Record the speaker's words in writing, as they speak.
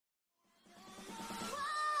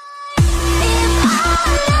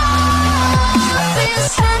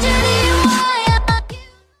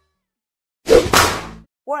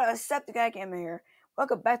Septic Gamer here.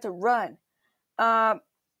 Welcome back to Run. I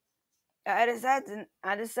decided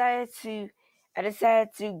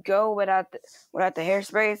to go without the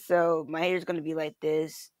hairspray, so my hair is gonna be like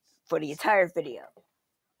this for the entire video,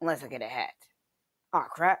 unless I get a hat. Oh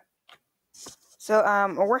crap! So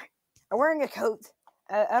I'm wearing a coat.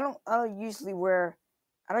 I don't usually wear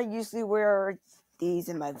these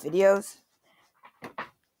in my videos.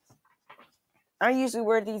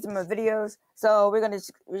 So we're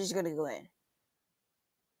just gonna go in.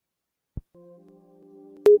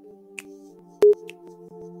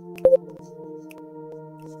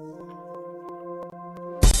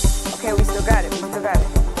 Okay, we still got it.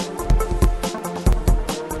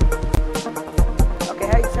 Okay,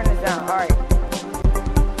 how you turn this down? All right.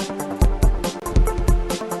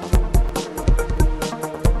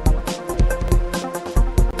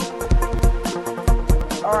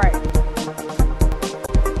 All right.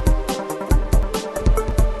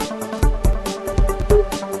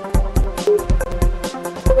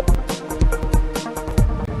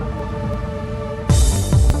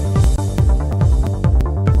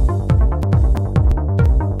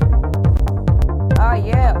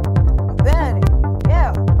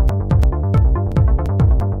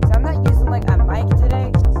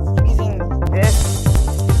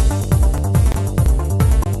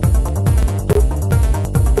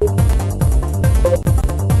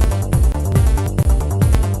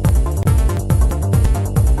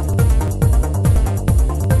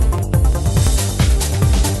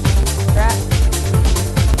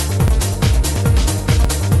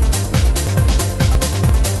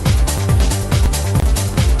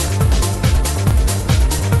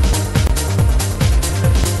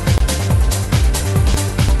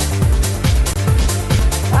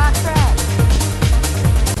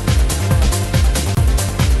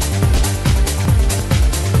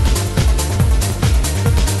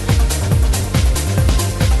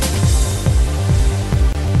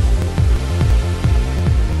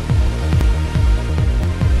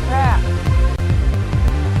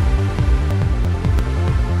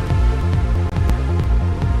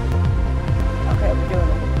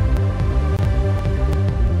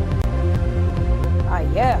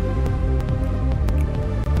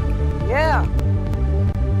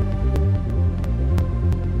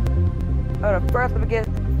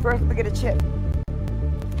 First, let me get a chip.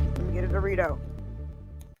 Let me get a Dorito.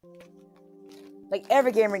 Like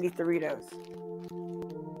every gamer needs Doritos.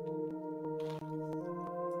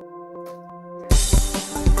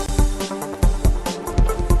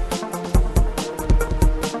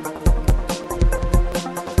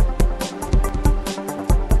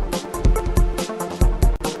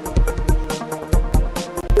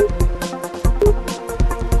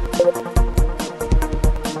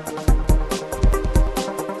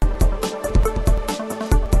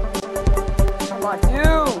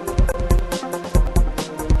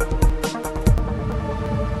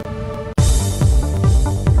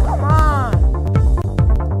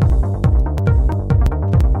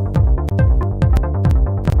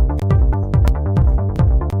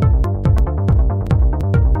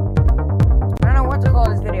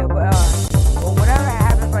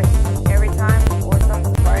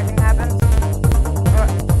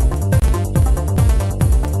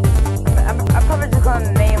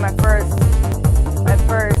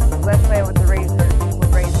 Let's play with the Razer.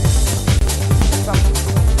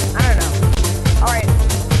 I don't know. Alright.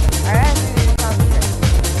 I actually need to concentrate.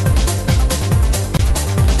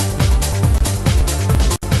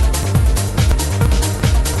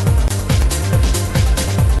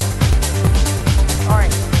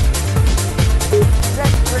 Alright.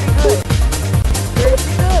 That's pretty good. Pretty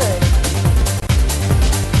good.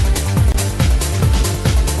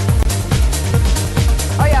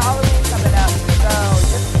 Oh yeah, Halloween's coming up.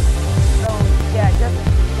 Just in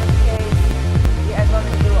case you guys want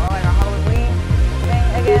me to do like a Halloween thing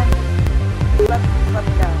again, let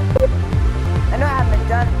me know. I know I haven't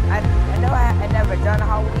done, I know I never done a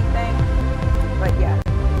Halloween thing, but yeah.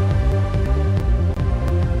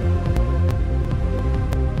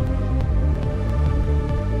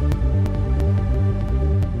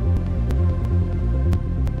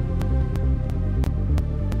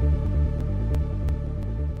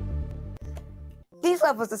 These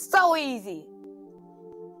levels are so easy.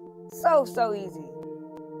 So easy.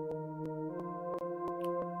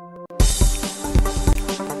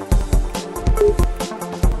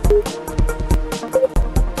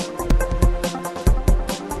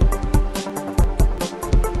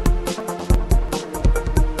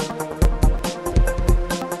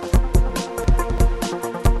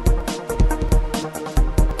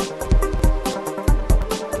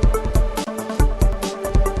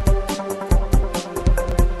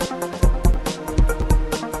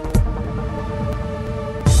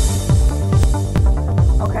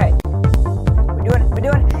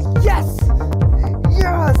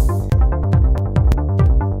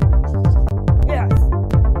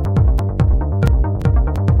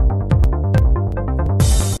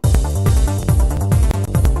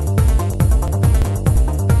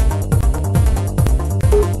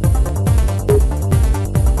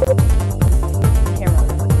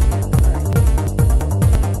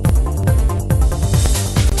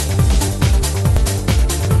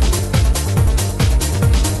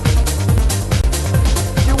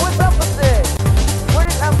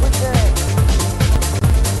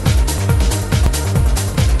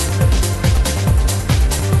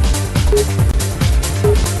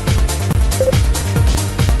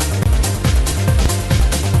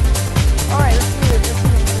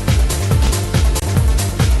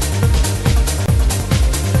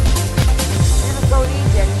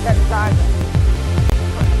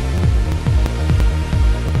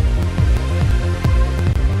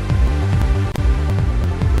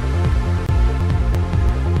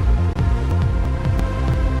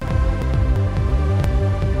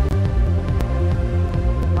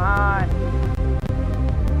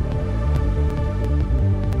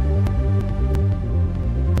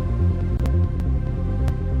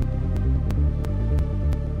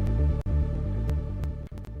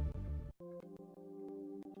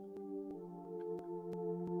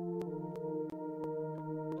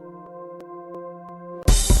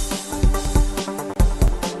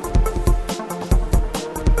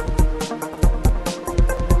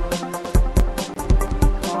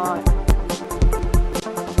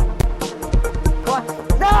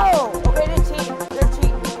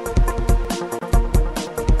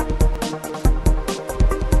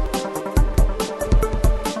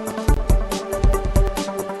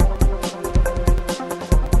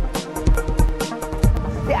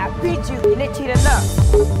 beat you. You didn't cheat enough.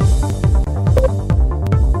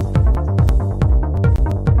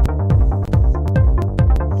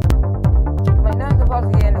 Like, nothing's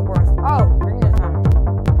supposed to get any worse. Oh, bring this time.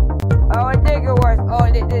 Oh, it did get worse. Oh,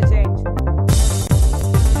 it did change.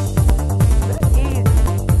 But it's easy.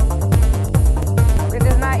 Because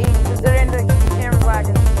it's not easy. Because they're in the camera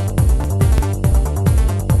wagon.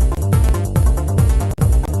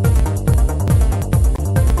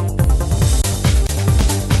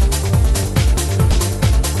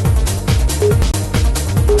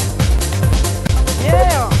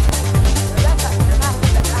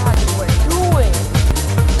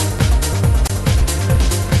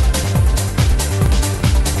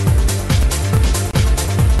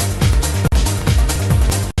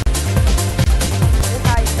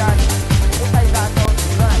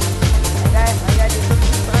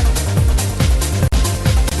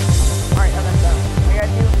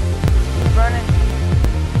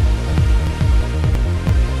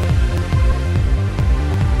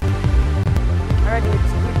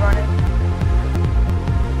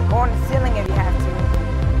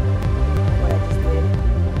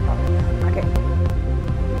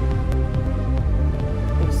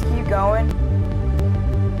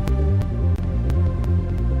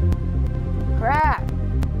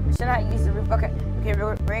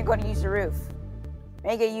 We ain't gonna use the roof. We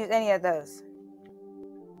ain't gonna use any of those.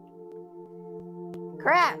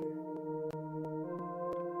 Crap!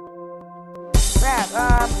 Crap, I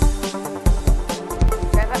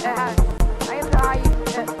don't know how you...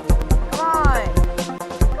 come on!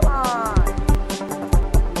 Come on!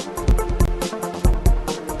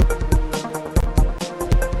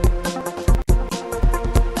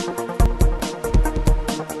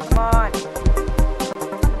 Come on!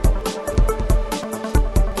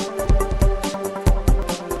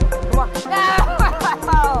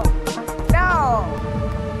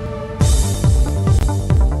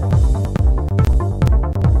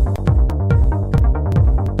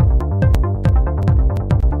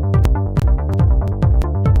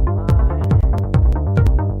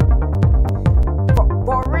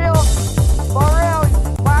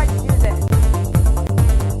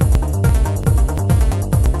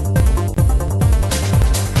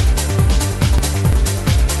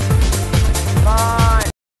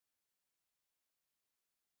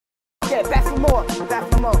 Yeah, back for more. Back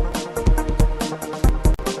for more.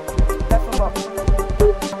 Back for more.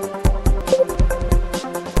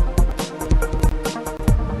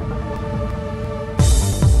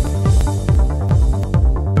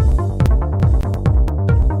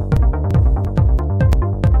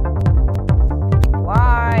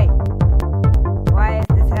 Why? Why is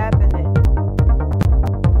this happening?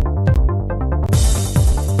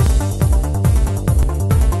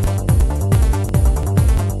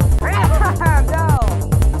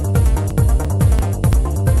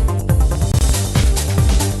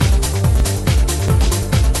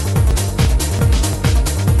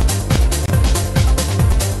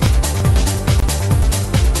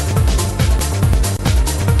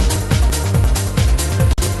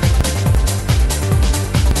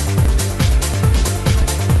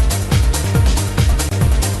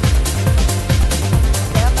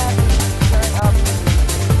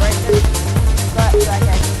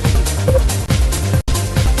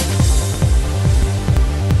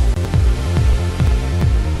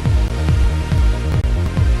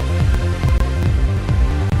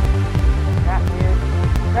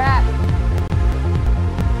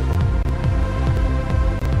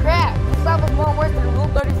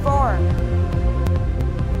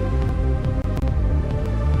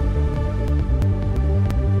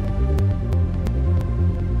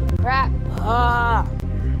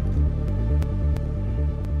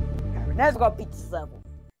 We're never gonna beat this level.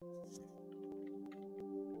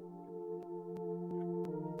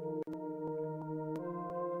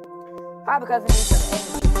 Probably because it needs some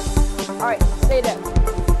energy. Alright, stay there.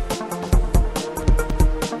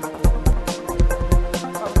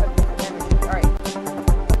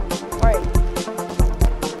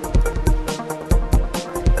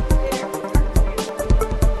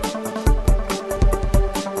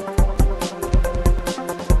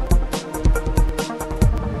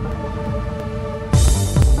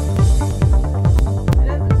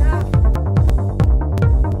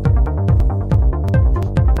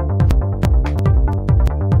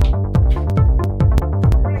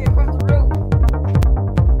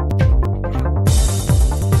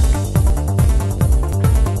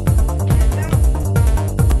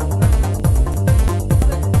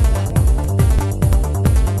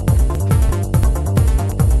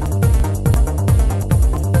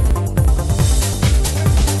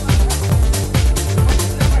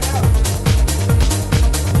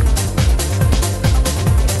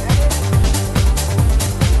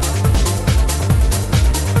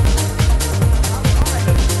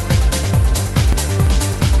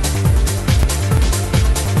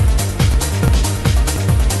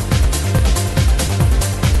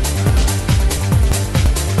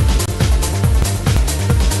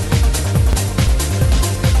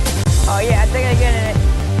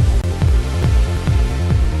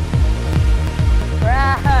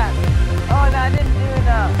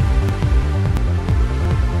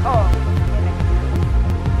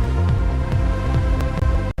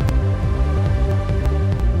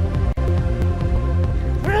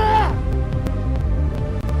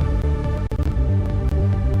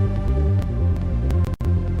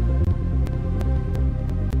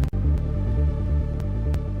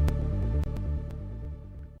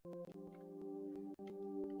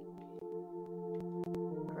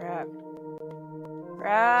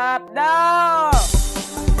 Crap! No!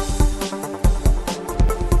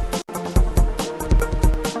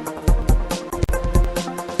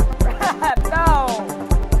 Crap! No!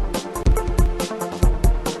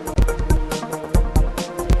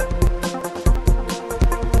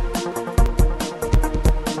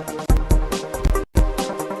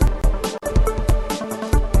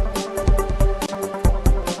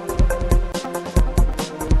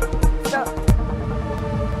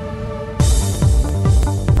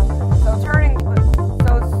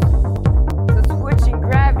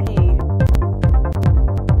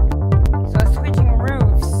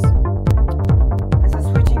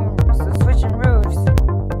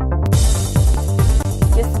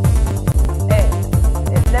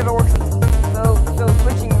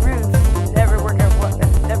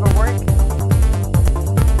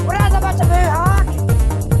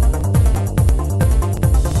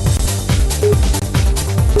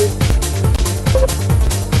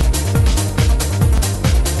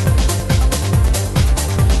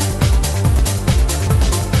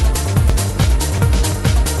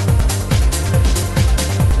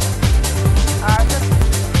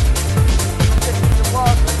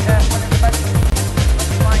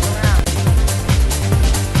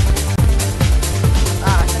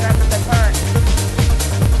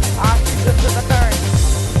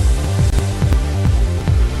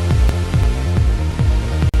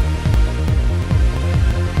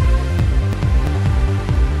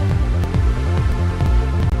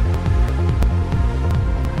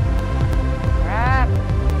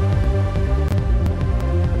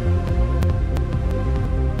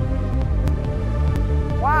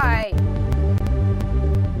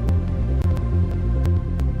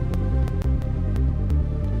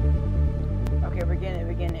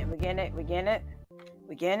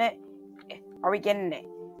 We getting it? Are we getting it?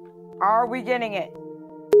 Are we getting it?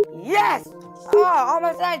 Yes! Oh,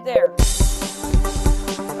 almost died there.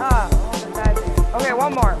 Almost died there. Okay,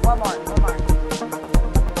 one more.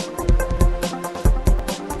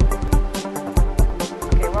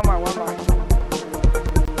 Okay, one more.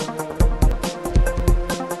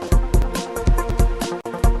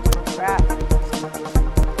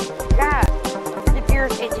 Crap. Your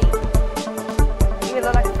ear's itchy. You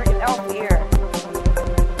look like a freaking elf here.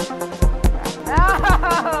 No!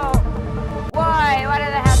 Why? Why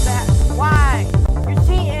did I have that? Why? You're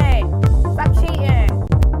cheating! Stop cheating!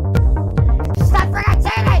 Stop freaking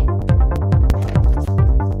cheating!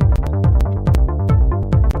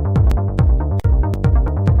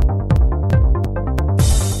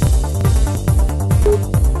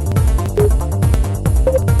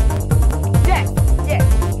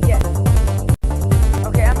 Yes.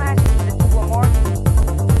 Okay, I'm gonna have to do one more.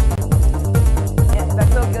 Yeah, if I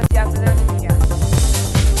feel guilty after this, yeah.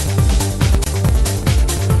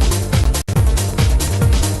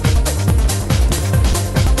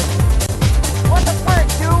 What the frick,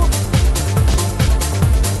 dude?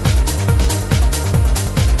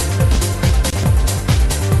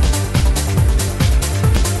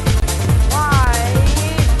 Why?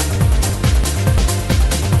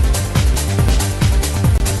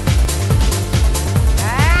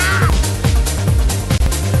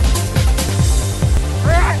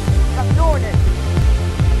 Stop doing it.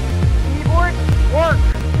 Keyboard, work.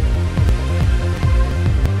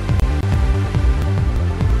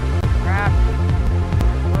 Crap.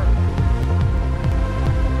 Work.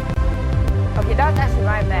 Okay, that was actually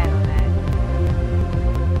my bad on that.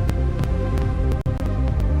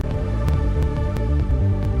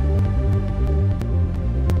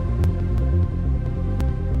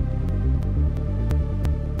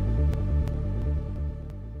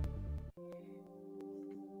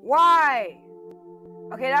 Why?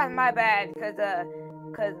 Okay, that's my bad, cause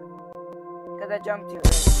I jumped too early.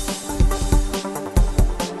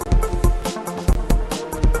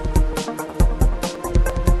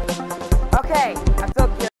 Okay, I feel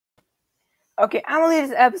good. Okay, I'm gonna leave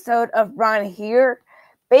this episode of Ron here.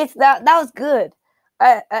 Basically, that was good.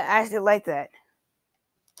 I actually like that.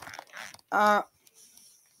 But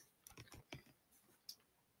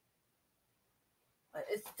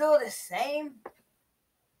it's still the same.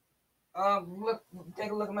 Look,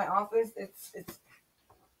 take a look at my office.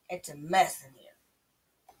 It's a mess in here.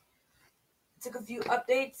 Took a few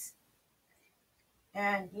updates,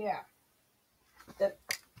 and yeah,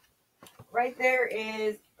 right there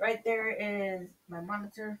is my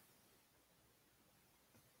monitor.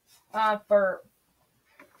 It's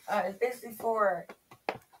basically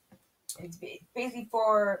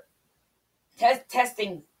for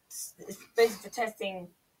testing. It's basically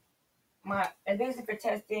for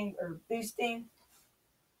testing or boosting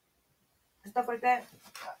and stuff like that.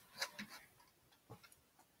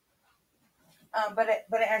 But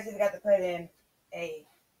I actually forgot to put in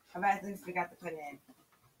I've actually forgot to put in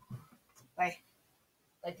like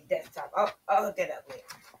the desktop. I'll hook it up later.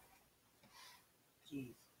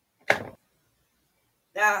 Jeez.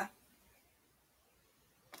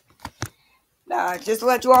 Now, just to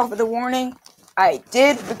let you off with a warning, I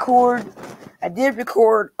did record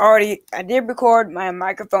my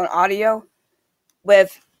microphone audio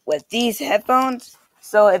with these headphones.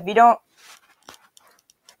 So if you don't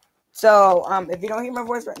hear my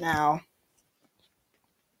voice right now,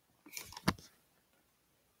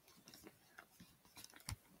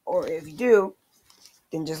 or if you do,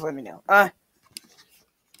 then just let me know.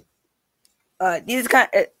 These kind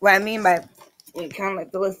of, what I mean by kind of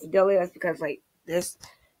like the list of daily, that's because like this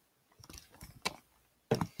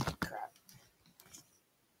crap.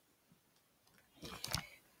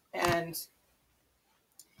 And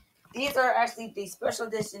these are actually the special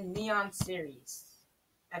edition Neon series.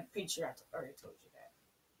 I'm pretty sure I already told you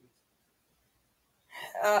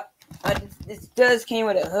that. This does came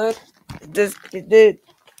with a hood. It did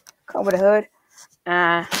come with a hood.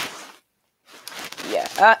 Yeah.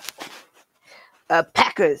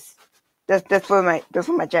 Packers. That's what my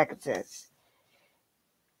jacket says.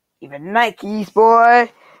 Even Nikes,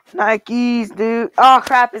 boy. Nikes, dude. Oh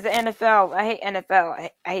crap! It's the NFL. I hate NFL.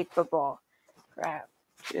 I hate football. Crap,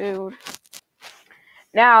 dude.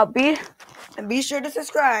 Now be sure to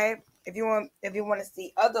subscribe if you want to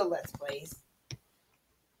see other Let's Plays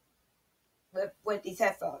with these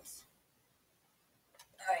headphones.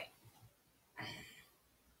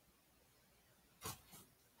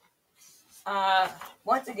 Alright.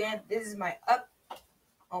 Once again, this is my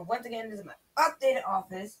updated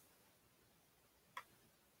office.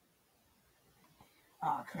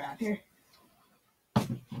 Oh crap! Here.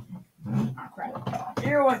 Oh crap!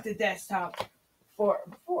 Here was the desktop for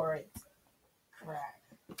it. Crap.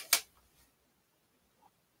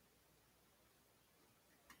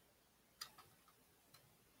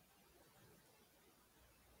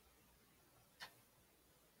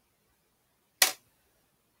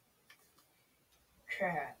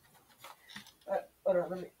 Crap. Hold on,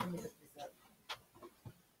 let me look this up.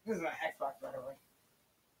 This is my Xbox, by the way.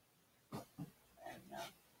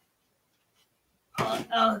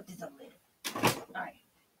 I'll look this up later. Alright.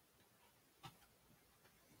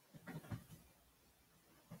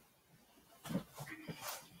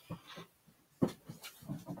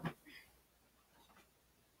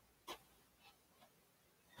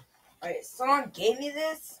 Alright, someone gave me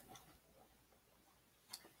this.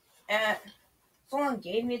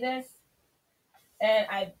 And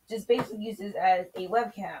I just basically use this as a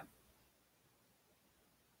webcam.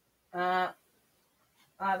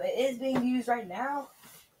 It is being used right now.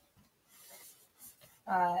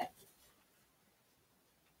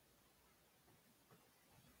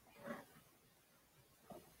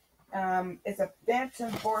 It's a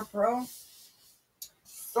Phantom 4 Pro.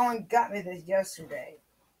 Someone got me this yesterday,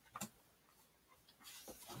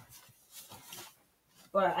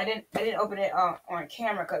 but I didn't open it on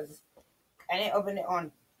camera because I didn't open it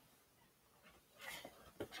on.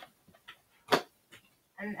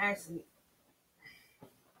 I didn't actually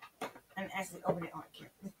open it on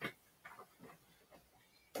camera.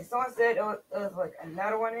 And someone said it was like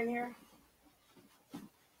another one in here.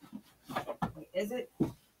 Wait, is it?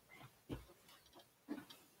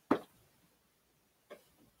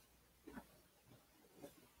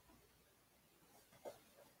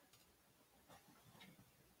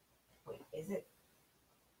 Wait, is it?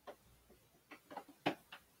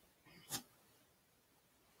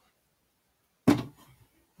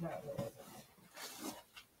 No, it isn't.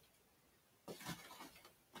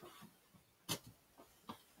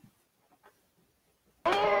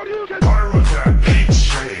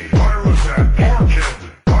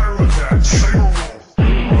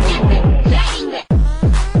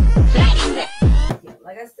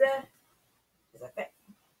 Like I said,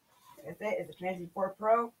 it's a Phantom 4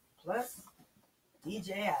 Pro plus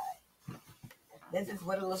DJI. This is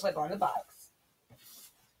what it looks like on the box.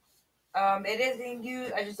 It is being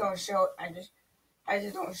used. I just don't show. I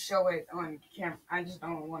just don't show it on camera. I just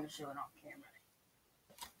don't want to show it on camera.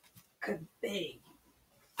 'Cause big,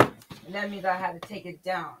 and that means I have to take it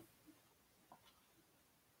down.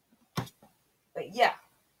 But yeah,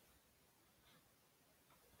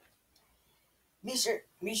 be sure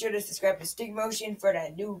to subscribe to Stick Motion for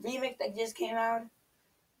that new remix that just came out.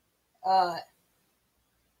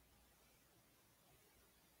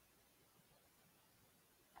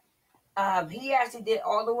 He actually did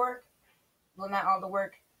all the work. Well, not all the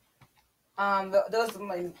work. Those are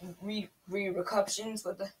like re-recutions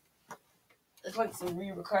with the. It's like some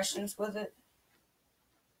re-recutions with it.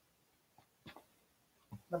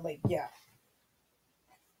 But like, yeah.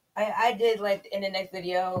 I did like in the next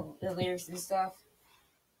video the lyrics and stuff.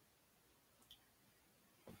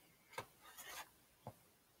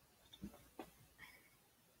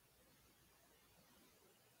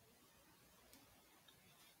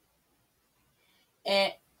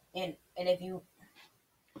 And if you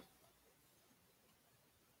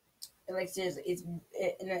like seriously,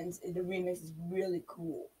 the remix is really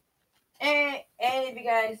cool. And if you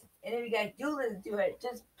guys do listen to it,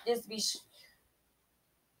 just be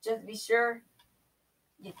sure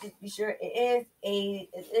it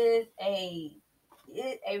is a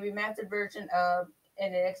remastered version of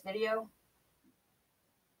in the next video.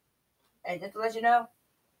 And just to let you know,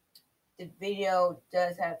 the video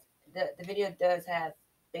does have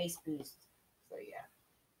bass boost. So yeah.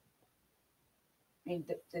 I mean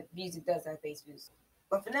the music does have bass boost.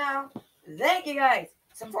 But for now, thank you guys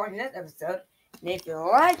for watching this episode. And if you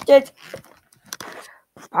liked it,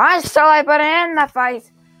 punch the like button in the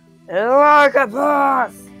face like a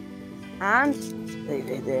boss. And leave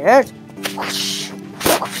it there.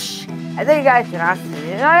 I thank you guys, and I'll see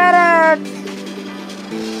you later.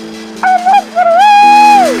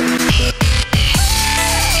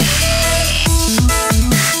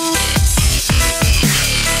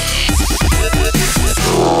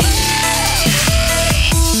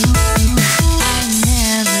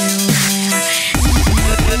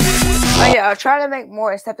 Oh yeah, I'll try to make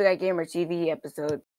more Septic Gamer TV episodes.